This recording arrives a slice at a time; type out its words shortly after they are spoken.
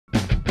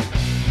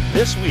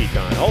This week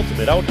on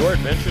Ultimate Outdoor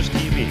Adventures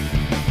TV.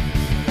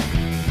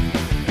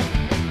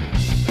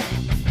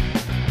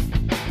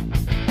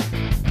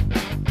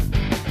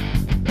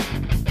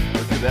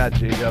 Look at that,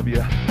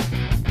 JW.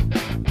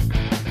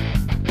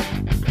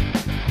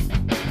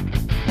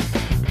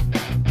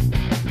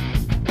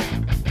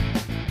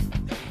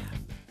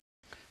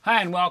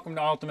 Hi, and welcome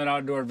to Ultimate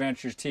Outdoor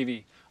Adventures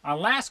TV. On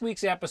last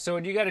week's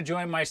episode, you got to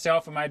join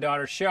myself and my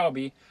daughter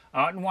Shelby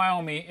out in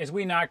Wyoming as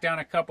we knocked down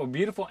a couple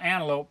beautiful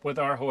antelope with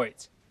our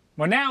Hoyts.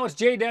 Well, now it's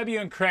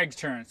JW and Craig's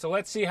turn, so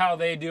let's see how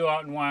they do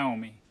out in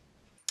Wyoming.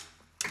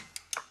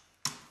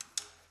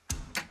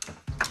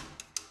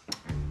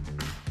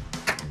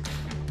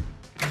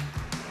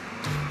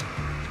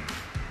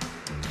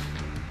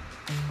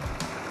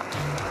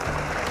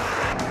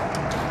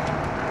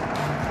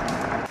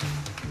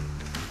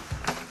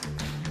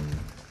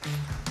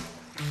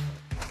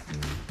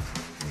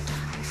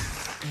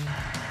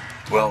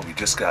 Well, we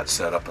just got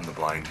set up in the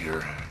blind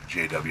here.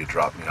 JW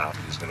dropped me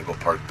off. He's going to go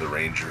park the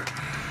Ranger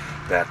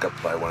back up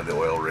by one of the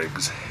oil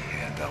rigs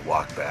and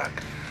walk back.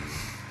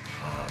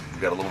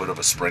 We got a little bit of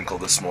a sprinkle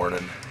this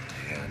morning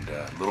and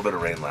a little bit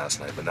of rain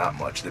last night, but not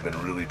much. They've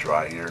been really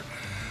dry here,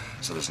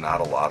 so there's not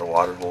a lot of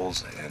water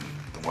holes, and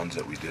the ones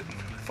that we did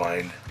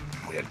find,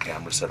 we had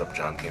cameras set up.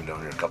 John came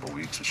down here a couple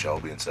weeks with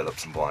Shelby and set up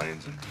some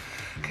blinds and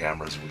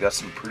cameras, and we got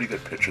some pretty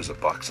good pictures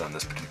of bucks on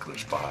this particular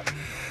spot.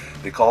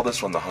 They call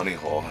this one the honey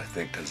hole, I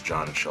think, because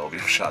John and Shelby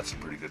have shot some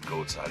pretty good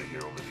goats out of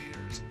here over the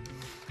years.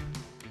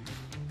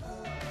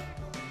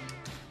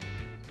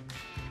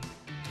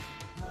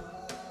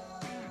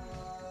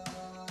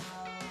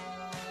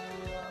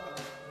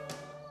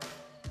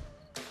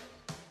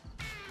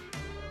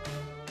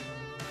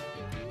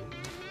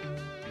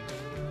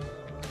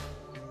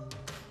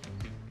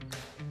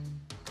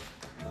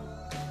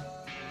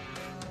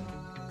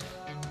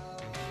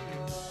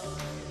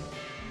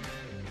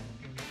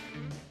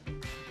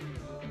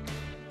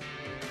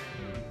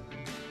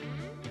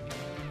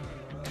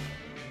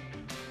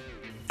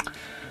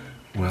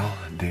 Well,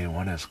 day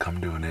one has come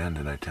to an end,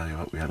 and I tell you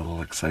what, we had a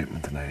little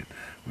excitement tonight.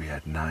 We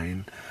had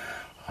 9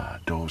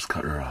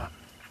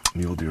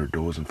 mule deer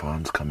does and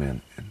fawns come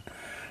in, and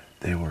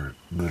they were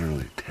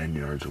literally 10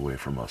 yards away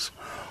from us.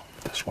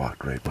 Just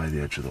walked right by the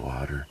edge of the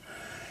water,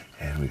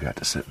 and we got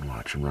to sit and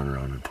watch them run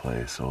around and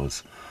play. So it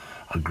was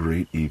a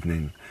great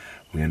evening.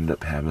 We ended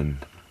up having,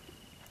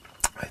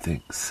 I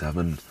think,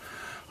 7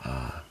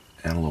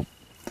 antelope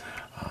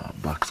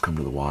bucks come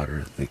to the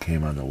water. They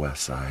came on the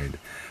west side.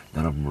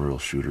 None of them were real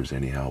shooters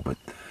anyhow, but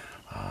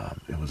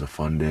it was a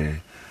fun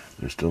day.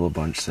 There's still a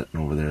bunch sitting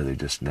over there. They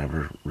just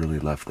never really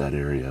left that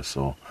area.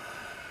 So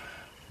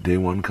day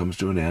one comes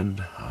to an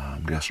end.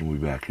 I'm guessing we'll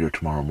be back here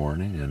tomorrow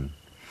morning, and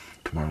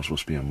tomorrow's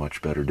supposed to be a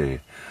much better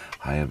day.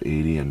 High of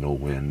 80 and no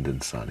wind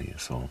and sunny.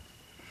 So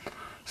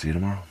see you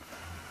tomorrow.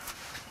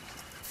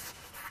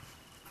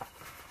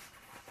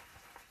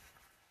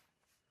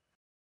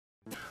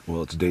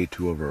 Well, it's day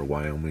 2 of our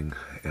Wyoming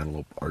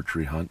antelope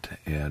archery hunt,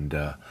 and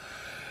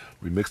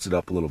we mixed it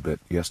up a little bit.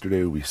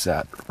 Yesterday we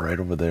sat right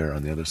over there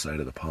on the other side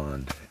of the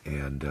pond,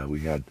 and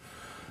we had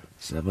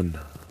 7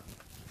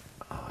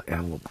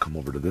 antelope come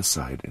over to this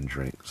side and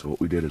drink. So what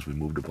we did is we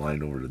moved the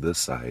blind over to this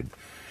side,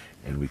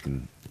 and we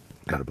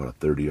got about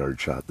a 30-yard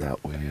shot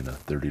that way and a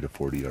 30 to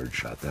 40-yard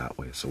shot that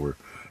way. So we're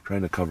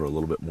trying to cover a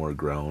little bit more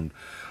ground.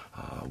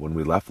 When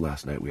we left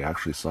last night, we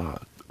actually saw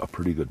a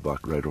pretty good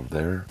buck right over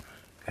there,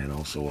 and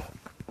also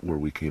where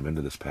we came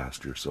into this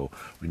pasture. So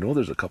we know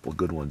there's a couple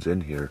good ones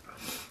in here.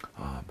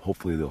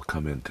 Hopefully they'll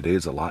come in.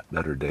 Today's a lot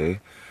better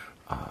day.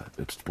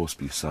 It's supposed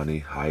to be sunny,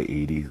 high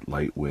 80,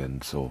 light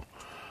wind. So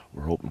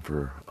we're hoping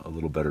for a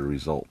little better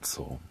results.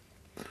 So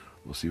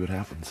we'll see what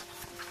happens.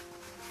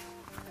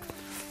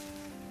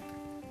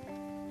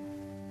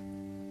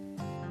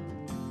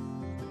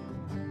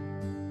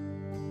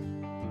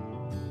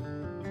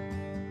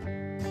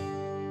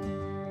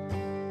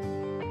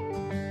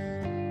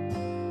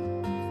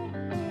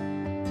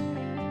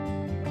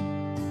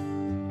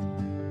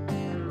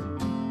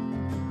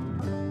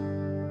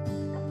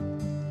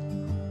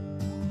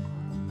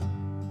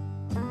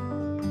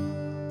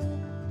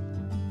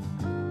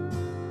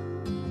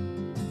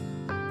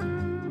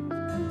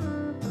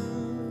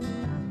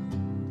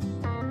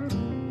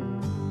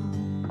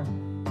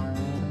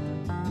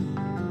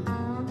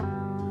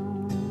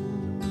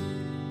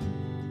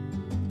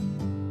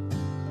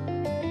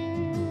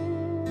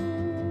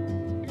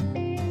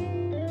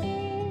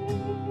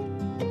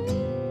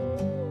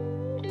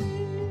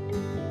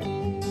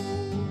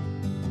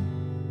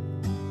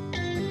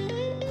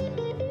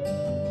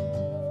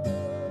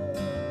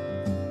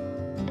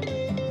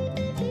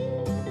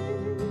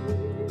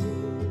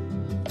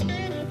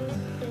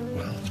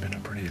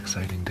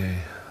 Exciting day.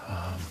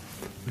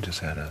 We just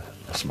had a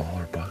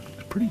smaller buck,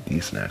 pretty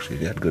decent actually.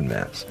 He had good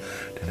mass,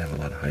 didn't have a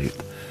lot of height.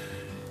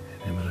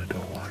 And him in a doe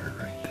water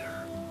right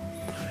there.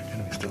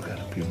 And we still got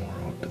a few more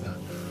out to the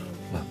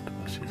left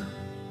of us here.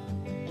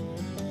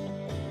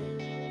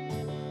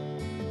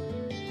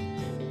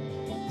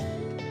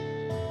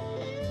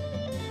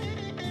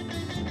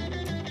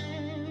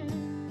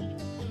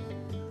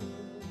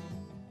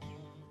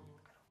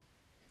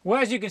 Well,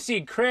 as you can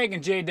see, Craig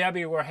and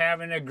JW were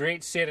having a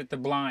great sit at the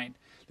blind.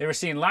 They were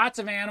seeing lots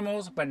of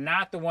animals, but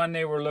not the one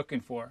they were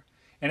looking for.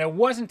 And it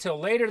wasn't until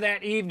later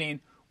that evening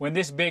when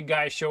this big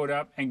guy showed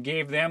up and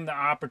gave them the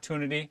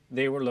opportunity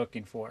they were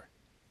looking for.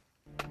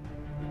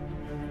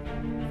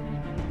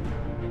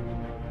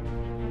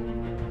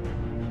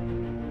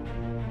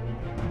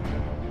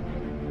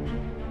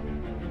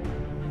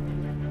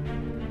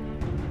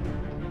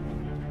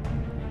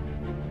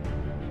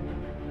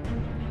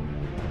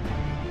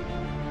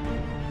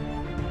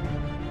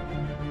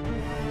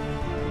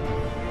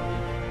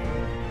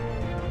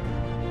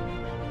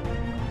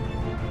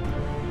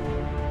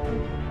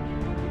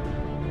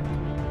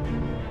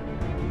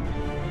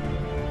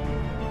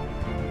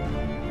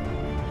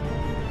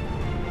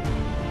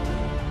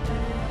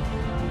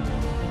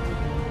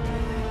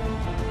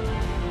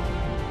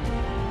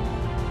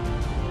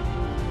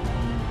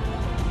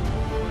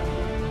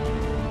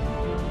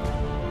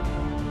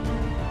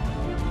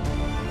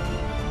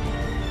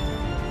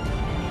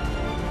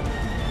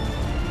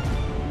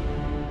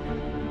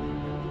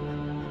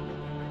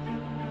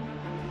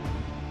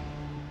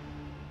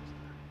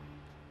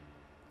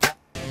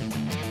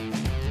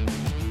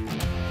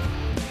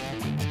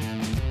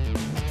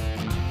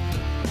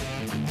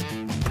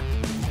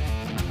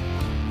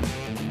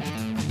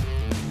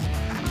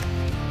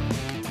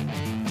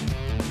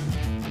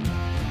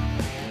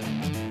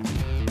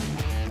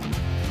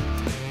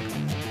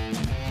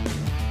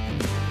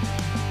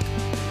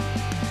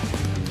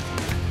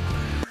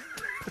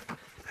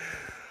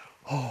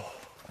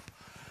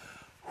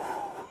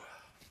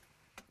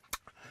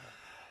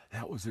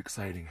 That was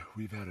exciting.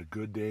 We've had a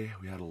good day.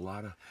 We had a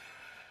lot of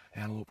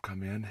antelope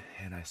come in,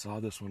 and I saw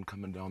this one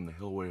coming down the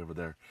hillway over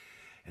there,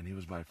 and he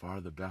was by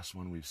far the best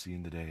one we've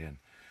seen today. And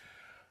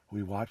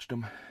we watched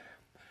him.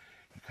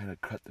 He kind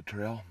of cut the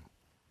trail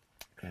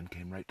and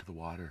came right to the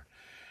water,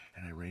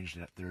 and I ranged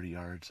it at 30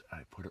 yards.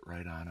 I put it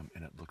right on him,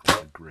 and it looked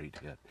like a great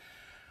hit.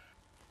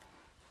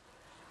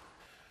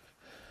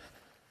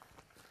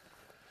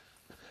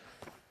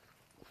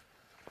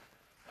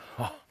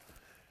 Oh,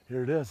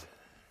 here it is.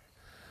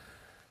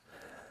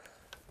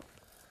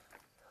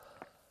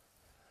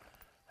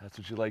 That's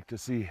what you like to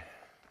see.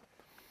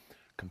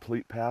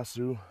 Complete pass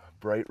through,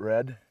 bright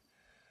red.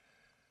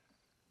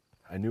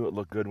 I knew it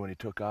looked good when he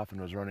took off and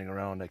was running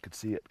around. I could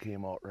see it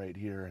came out right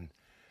here,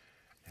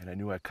 and I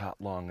knew I caught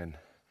long, and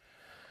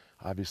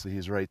obviously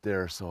he's right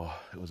there, so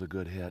it was a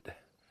good hit.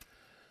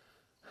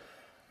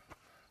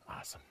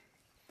 Awesome.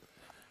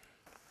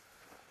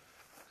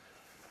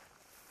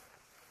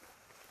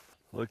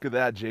 Look at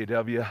that,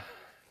 JW.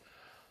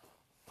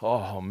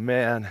 Oh,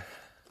 man.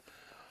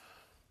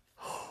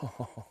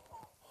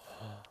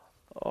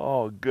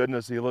 Oh,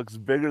 goodness, he looks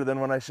bigger than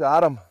when I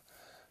shot him.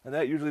 And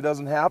that usually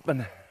doesn't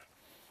happen.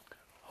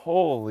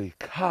 Holy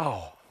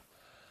cow.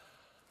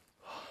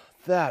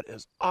 That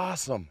is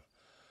awesome.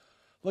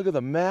 Look at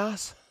the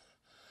mass,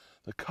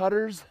 the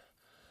cutters,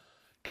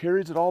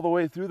 carries it all the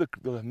way through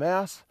the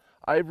mass,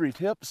 ivory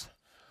tips.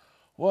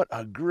 What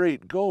a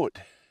great goat.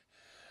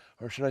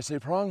 Or should I say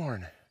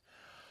pronghorn?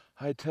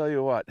 I tell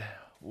you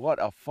what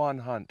a fun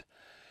hunt.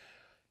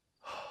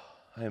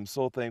 I am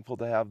so thankful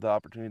to have the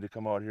opportunity to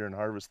come out here and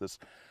harvest this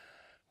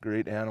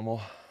great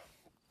animal.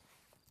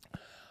 I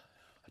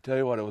tell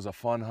you what, it was a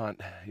fun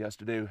hunt.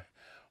 Yesterday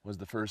was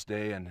the first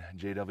day, and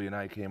JW and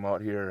I came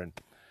out here, and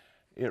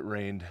it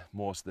rained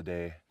most of the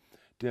day.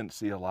 Didn't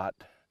see a lot,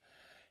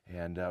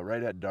 and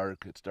right at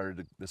dark,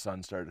 the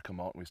sun started to come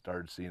out, and we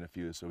started seeing a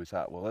few. So we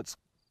thought, well, let's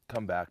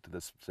come back to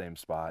this same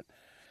spot.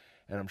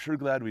 And I'm sure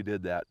glad we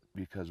did that,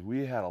 because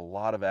we had a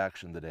lot of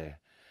action today.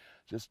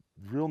 Just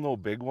real no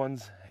big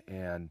ones,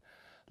 and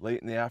late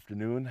in the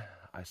afternoon,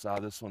 I saw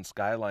this one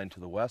skyline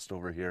to the west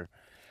over here,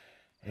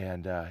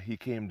 and he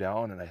came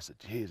down, and I said,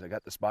 geez, I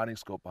got the spotting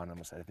scope on him.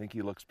 I said, I think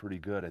he looks pretty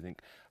good. I think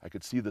I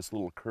could see this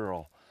little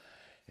curl.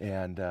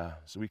 And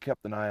so we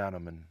kept an eye on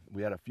him, and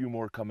we had a few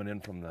more coming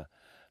in from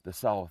the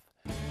south.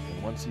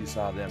 And once he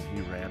saw them,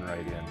 he ran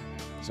right in.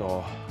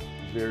 So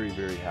very,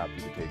 very happy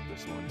to take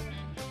this one.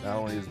 Not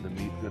only is the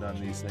meat good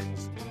on these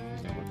things,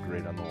 he's gonna look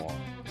great on the wall.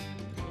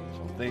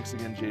 So thanks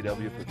again,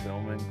 JW, for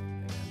filming,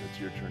 and it's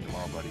your turn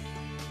tomorrow, buddy.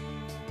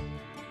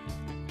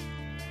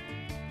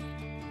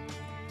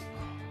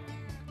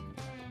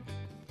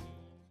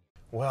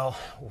 Well,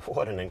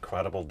 what an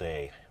incredible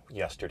day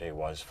yesterday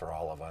was for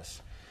all of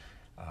us.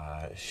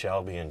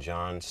 Shelby and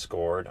John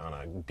scored on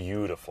a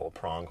beautiful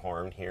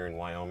pronghorn here in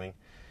Wyoming,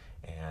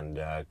 and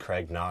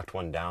Craig knocked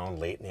one down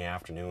late in the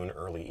afternoon,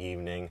 early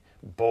evening.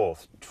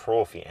 Both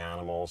trophy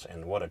animals,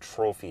 and what a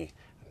trophy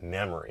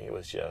memory. It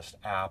was just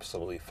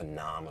absolutely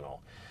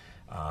phenomenal.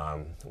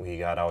 We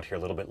got out here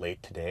a little bit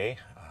late today.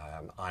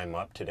 I'm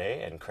up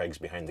today, and Craig's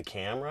behind the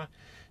camera.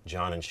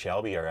 John and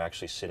Shelby are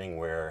actually sitting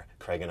where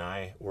Craig and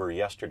I were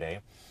yesterday.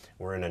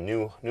 We're in a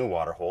new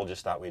water hole.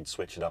 Just thought we'd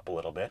switch it up a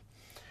little bit.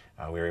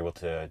 We were able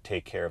to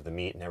take care of the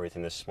meat and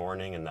everything this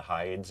morning, and the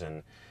hides,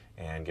 and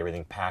get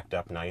everything packed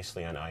up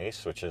nicely on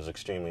ice, which is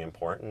extremely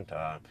important.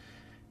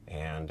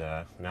 And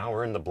now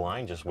we're in the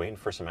blind just waiting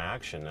for some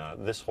action.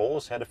 This hole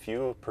has had a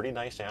few pretty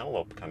nice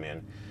antelope come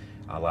in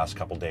last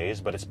couple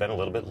days, but it's been a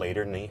little bit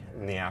later in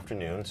the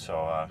afternoon,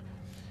 so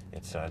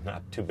it's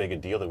not too big a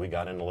deal that we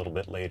got in a little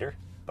bit later,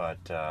 but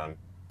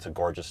it's a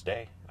gorgeous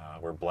day.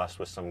 We're blessed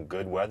with some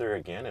good weather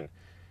again, and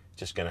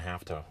just going to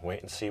have to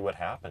wait and see what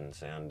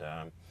happens. And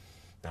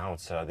now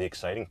it's the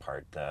exciting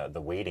part,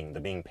 the waiting, the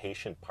being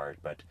patient part,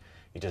 but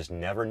you just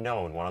never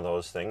know when one of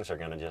those things are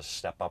going to just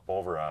step up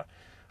over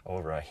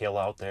a hill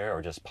out there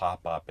or just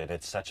pop up. And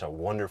it's such a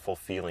wonderful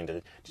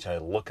feeling to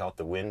look out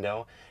the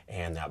window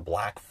and that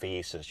black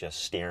face is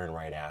just staring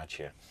right at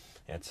you.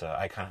 It's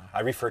I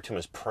refer to them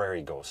as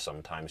prairie ghosts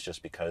sometimes,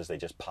 just because they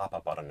just pop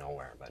up out of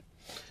nowhere. But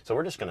so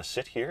we're just going to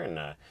sit here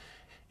and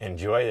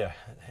enjoy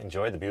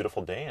the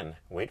beautiful day and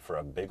wait for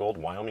a big old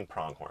Wyoming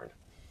pronghorn.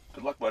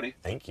 Good luck, buddy.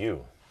 Thank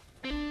you.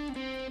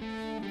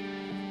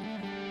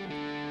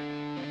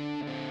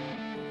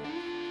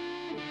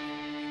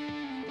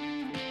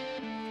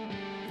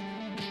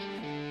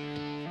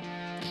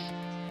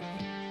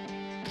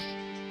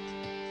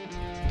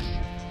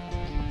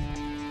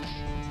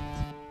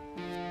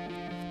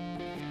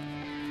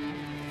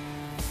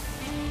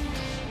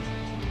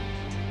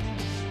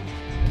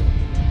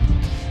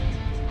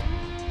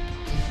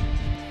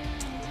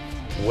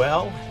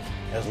 Well,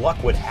 as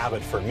luck would have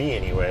it for me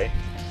anyway,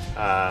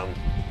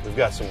 we've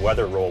got some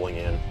weather rolling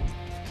in.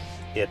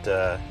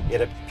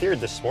 It appeared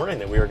this morning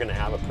that we were going to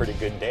have a pretty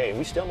good day.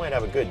 We still might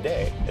have a good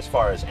day as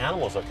far as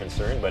animals are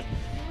concerned, but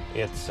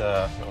it's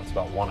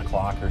about 1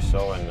 o'clock or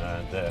so, and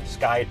the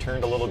sky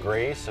turned a little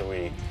gray, so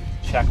we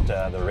checked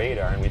the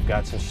radar, and we've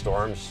got some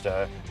storms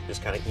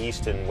just kind of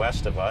east and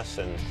west of us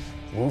and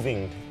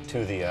moving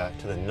to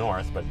the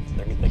north, but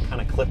they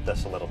kind of clipped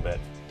us a little bit.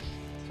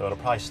 So it'll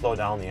probably slow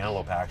down the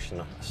antelope action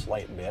a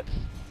slight bit.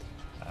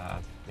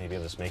 Maybe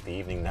it'll just make the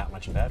evening that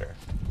much better.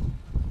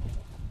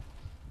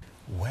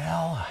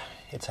 Well,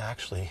 it's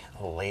actually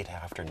late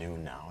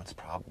afternoon now. It's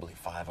probably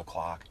 5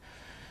 o'clock.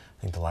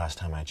 I think the last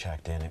time I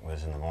checked in, it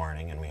was in the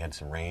morning, and we had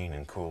some rain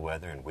and cool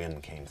weather and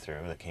wind came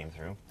through.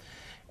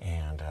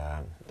 And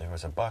there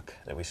was a buck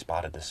that we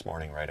spotted this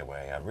morning right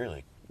away, a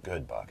really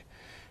good buck.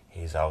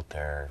 He's out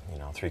there,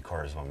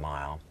 3/4 of a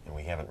mile, and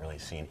we haven't really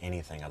seen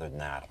anything other than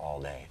that all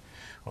day.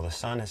 Well, the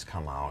sun has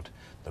come out,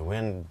 the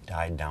wind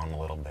died down a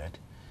little bit,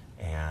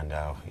 and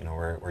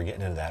we're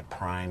getting into that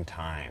prime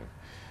time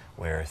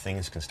where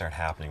things can start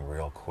happening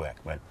real quick.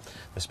 But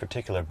this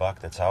particular buck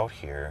that's out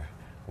here,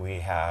 we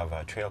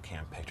have trail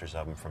cam pictures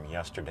of him from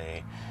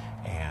yesterday,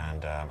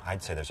 and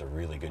I'd say there's a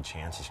really good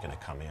chance he's going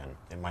to come in.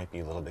 It might be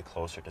a little bit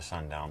closer to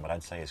sundown, but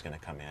I'd say he's going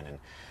to come in. And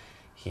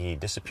he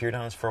disappeared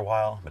on us for a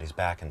while, but he's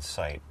back in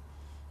sight.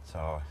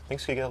 So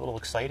things could get a little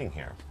exciting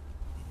here.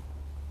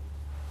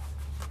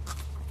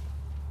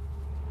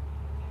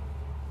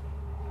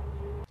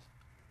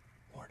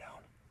 More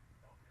down.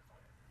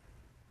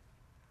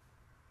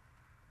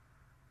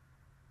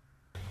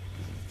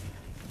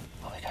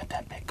 Well, we got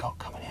that big goat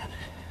coming in.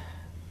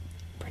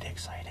 Pretty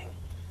exciting.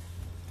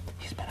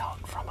 He's been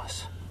out from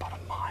us about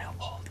a mile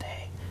all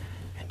day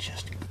and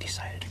just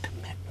decided to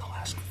commit in the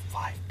last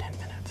 5-10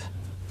 minutes.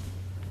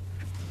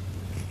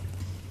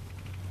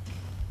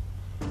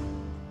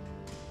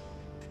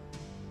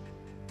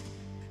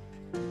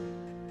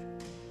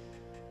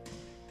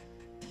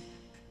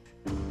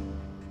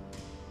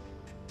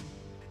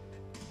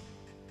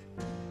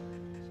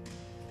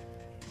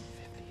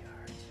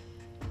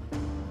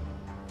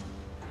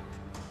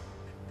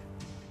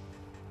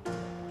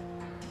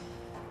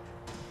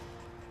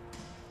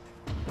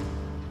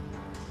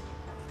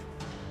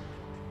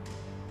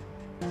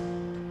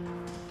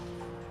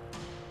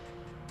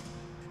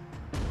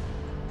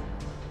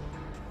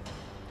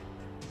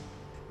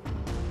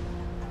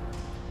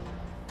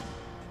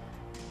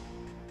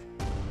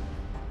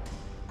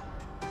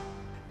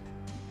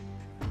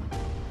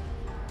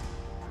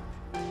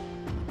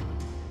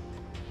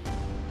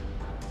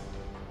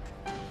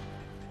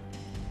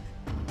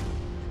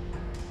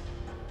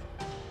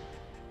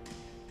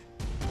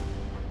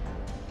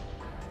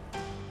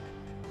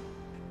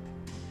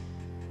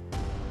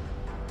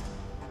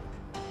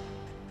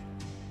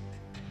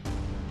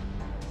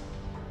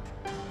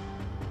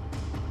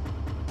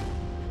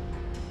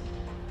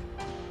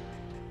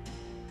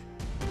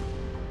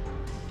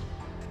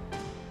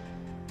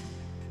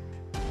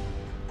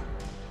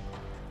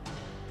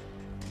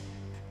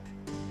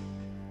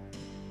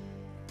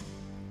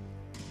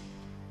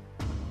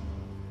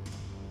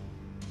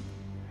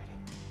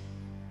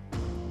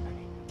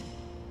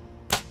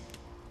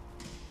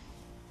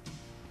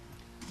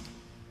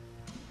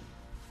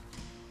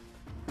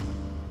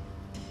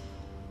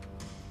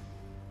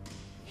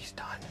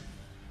 Done.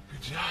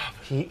 Good job.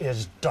 He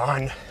is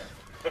done.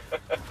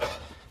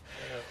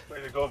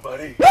 Way to go,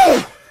 buddy.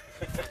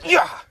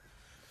 Yeah.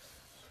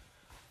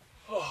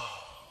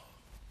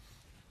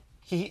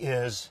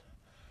 He's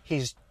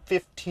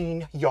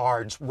 15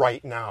 yards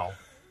right now.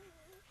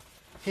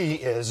 He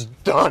is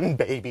done,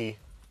 baby.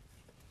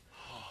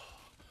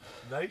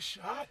 Nice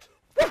shot.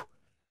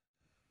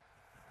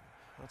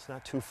 it's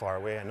not too far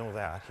away, I know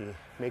that. He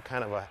made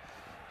kind of a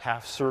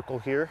half circle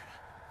here,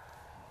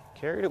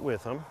 carried it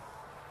with him.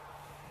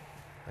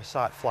 I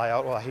saw it fly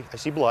out. Well, I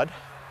see blood.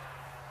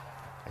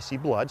 I see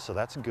blood, so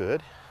that's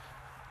good.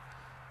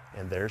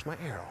 And there's my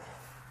arrow.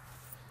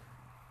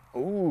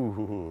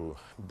 Ooh,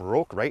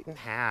 broke right in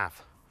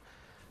half.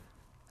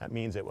 That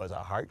means it was a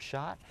heart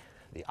shot,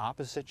 the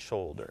opposite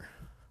shoulder.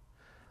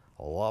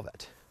 Love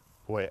it.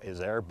 Boy, is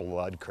there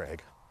blood,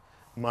 Craig.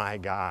 My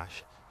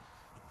gosh.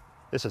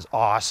 This is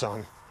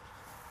awesome.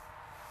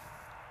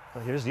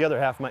 Well, here's the other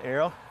half of my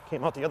arrow.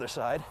 Came out the other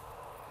side.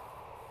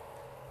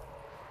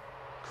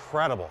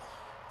 Incredible.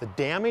 The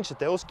damage that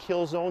those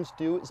kill zones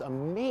do is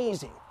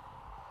amazing.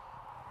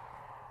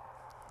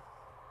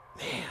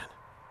 Man.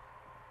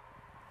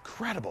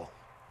 Incredible.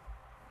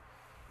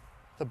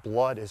 The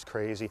blood is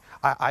crazy.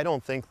 I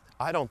don't think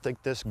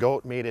this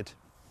goat made it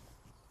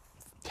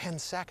 10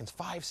 seconds,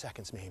 5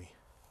 seconds maybe.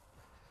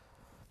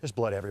 There's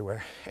blood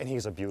everywhere, and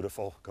he's a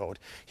beautiful goat.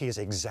 He is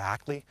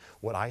exactly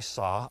what I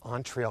saw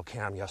on trail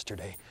cam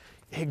yesterday.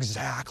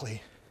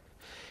 Exactly.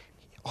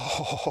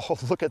 Oh,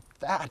 look at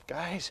that,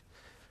 guys.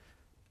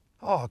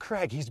 Oh,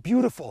 Craig, he's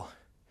beautiful.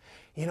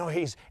 You know,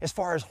 he's, as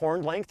far as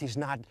horn length, he's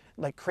not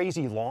like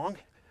crazy long,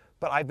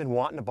 but I've been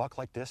wanting a buck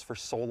like this for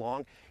so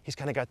long. He's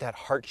kind of got that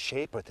heart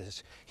shape with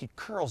his, he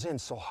curls in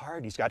so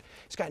hard. He's got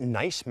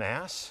nice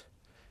mass,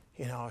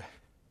 you know.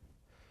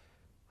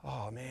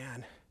 Oh,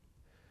 man.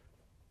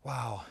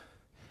 Wow.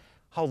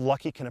 How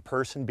lucky can a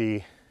person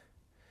be?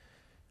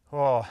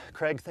 Oh,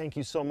 Craig, thank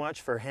you so much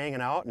for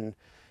hanging out. And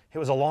it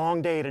was a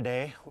long day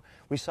today.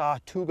 We saw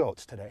 2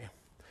 goats today.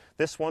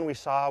 This one we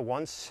saw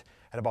once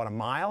at about a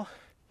mile,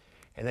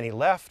 and then he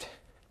left,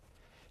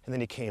 and then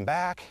he came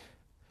back,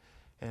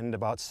 and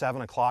about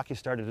 7 o'clock he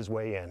started his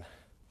way in.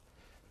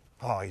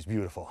 Oh, he's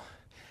beautiful.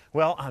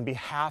 Well, on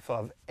behalf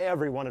of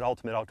everyone at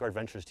Ultimate Outdoor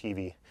Adventures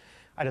TV,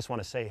 I just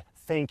want to say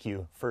thank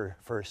you for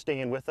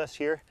staying with us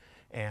here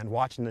and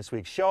watching this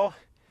week's show.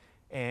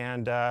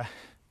 And I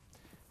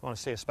want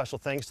to say a special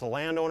thanks to the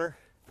landowner.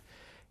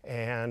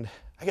 And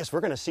I guess we're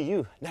going to see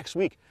you next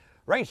week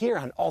right here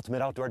on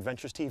Ultimate Outdoor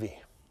Adventures TV.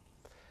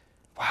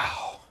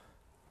 Wow.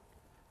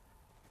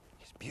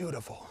 He's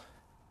beautiful.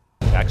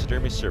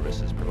 Taxidermy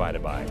services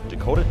provided by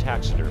Dakota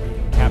Taxidermy,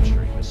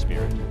 capturing the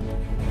spirit.